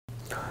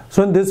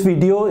So in this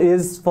video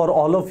is for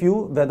all of you,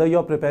 whether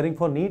you're preparing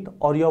for NEET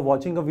or you're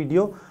watching a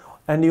video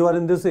and you are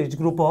in this age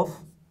group of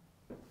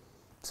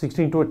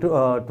 16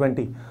 to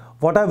 20.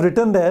 What I've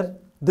written there,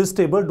 this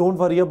table, don't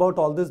worry about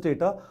all this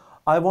data.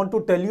 I want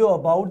to tell you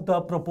about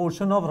the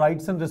proportion of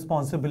rights and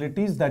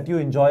responsibilities that you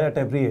enjoy at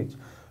every age.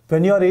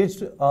 When you are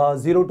aged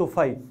 0 to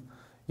 5,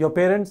 your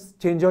parents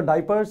change your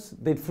diapers,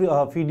 they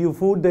feed you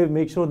food, they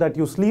make sure that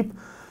you sleep.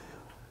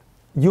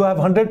 You have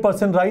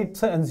 100%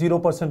 rights and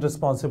 0%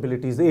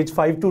 responsibilities. Age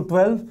 5 to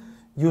 12,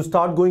 you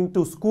start going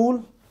to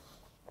school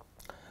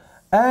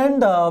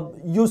and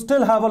you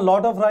still have a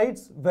lot of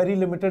rights, very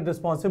limited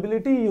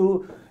responsibility.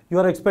 You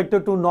are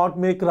expected to not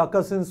make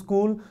ruckus in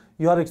school.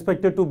 You are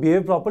expected to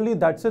behave properly.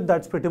 That's it.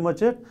 That's pretty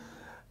much it.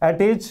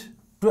 At age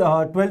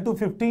 12 to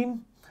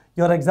 15,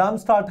 your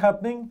exams start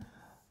happening.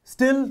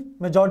 Still,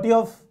 majority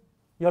of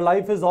your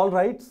life is all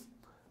rights.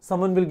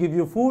 Someone will give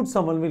you food.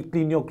 Someone will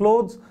clean your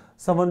clothes.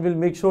 Someone will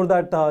make sure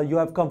that you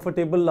have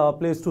comfortable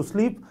place to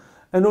sleep,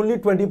 and only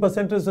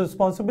 20% is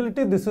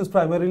responsibility. This is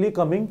primarily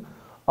coming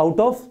out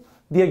of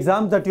the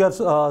exams that you have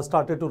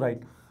started to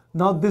write.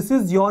 Now, this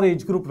is your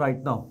age group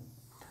right now,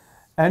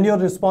 and your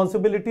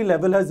responsibility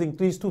level has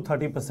increased to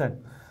 30%.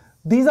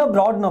 These are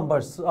broad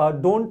numbers.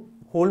 Don't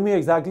hold me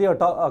exactly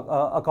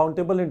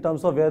accountable in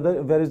terms of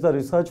where is the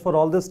research for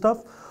all this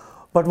stuff.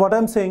 But what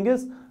I'm saying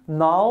is,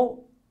 now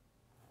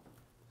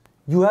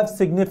you have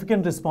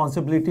significant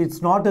responsibility.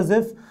 It's not as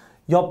if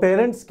your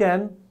parents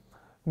can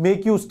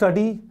make you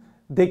study,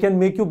 they can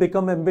make you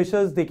become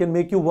ambitious, they can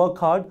make you work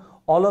hard.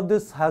 All of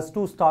this has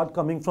to start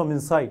coming from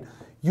inside.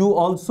 You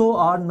also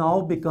are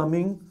now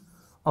becoming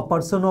a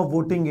person of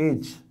voting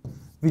age,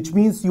 which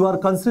means you are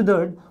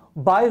considered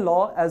by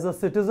law as a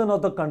citizen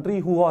of the country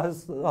who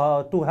has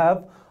to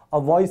have a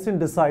voice in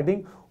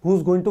deciding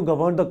who's going to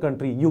govern the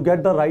country. You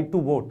get the right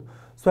to vote.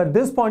 So at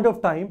this point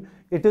of time,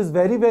 it is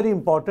very, very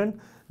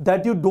important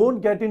that you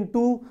don't get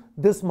into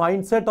this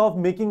mindset of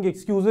making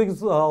excuses,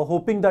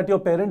 hoping that your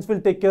parents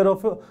will take care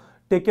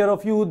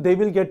of you, they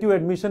will get you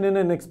admission in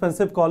an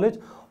expensive college.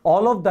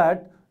 All of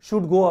that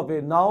should go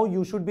away. Now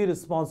you should be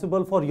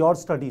responsible for your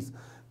studies.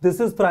 This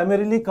is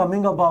primarily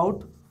coming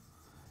about,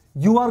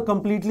 you are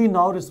completely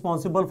now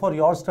responsible for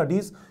your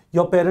studies.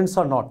 Your parents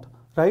are not,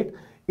 right?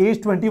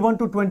 Age 21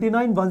 to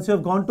 29, once you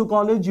have gone to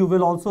college, you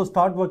will also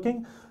start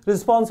working.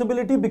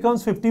 Responsibility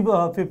becomes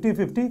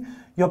 50-50.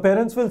 Your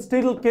parents will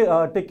still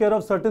take care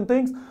of certain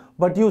things,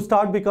 but you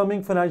start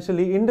becoming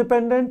financially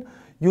independent.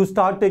 You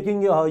start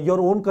taking your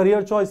own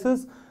career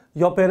choices.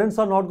 Your parents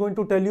are not going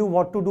to tell you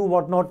what to do,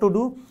 what not to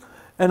do.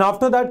 And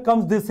after that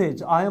comes this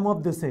age. I am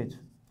of this age,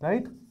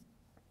 right?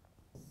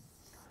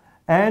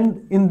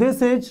 And in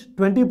this age,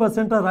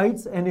 20% are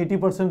rights and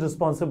 80%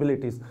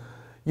 responsibilities.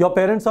 Your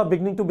parents are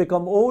beginning to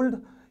become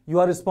old. You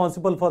are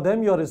responsible for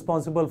them. You are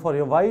responsible for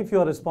your wife.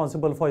 You are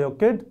responsible for your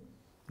kid,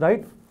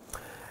 right?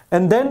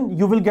 And then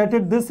you will get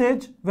at this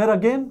age where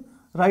again,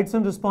 rights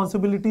and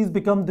responsibilities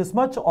become this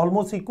much,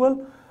 almost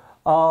equal.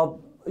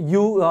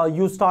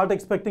 You start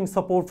expecting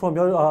support from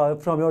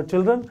your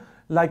children,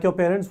 like your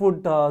parents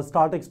would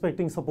start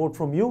expecting support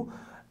from you.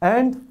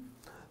 And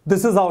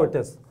this is how it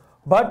is.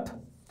 But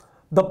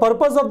the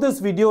purpose of this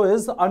video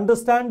is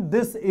understand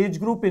this age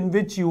group in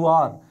which you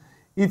are.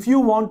 If you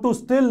want to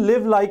still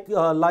live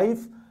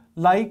life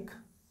like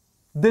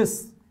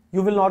this,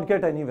 you will not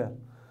get anywhere.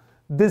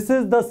 This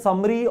is the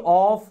summary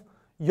of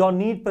your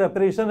NEET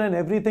preparation and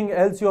everything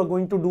else you are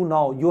going to do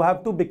now. You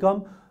have to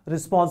become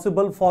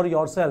responsible for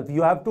yourself.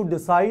 You have to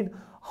decide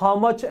how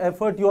much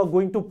effort you are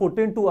going to put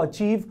in to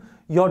achieve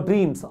your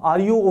dreams. Are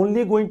you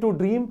only going to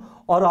dream,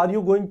 or are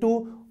you going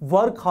to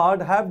work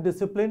hard, have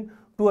discipline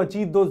to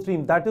achieve those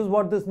dreams? That is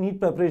what this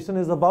NEET preparation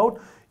is about.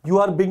 You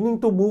are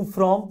beginning to move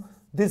from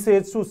this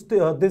age to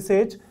this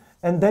age,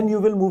 and then you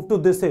will move to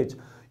this age.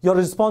 Your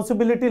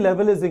responsibility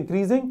level is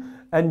increasing,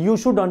 and you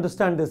should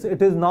understand this.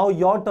 It is now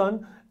your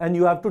turn, and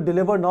you have to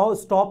deliver now.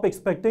 Stop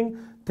expecting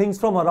things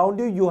from around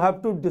you. You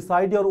have to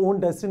decide your own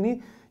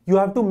destiny. You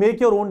have to make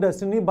your own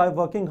destiny by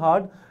working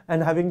hard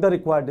and having the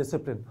required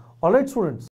discipline. All right, students.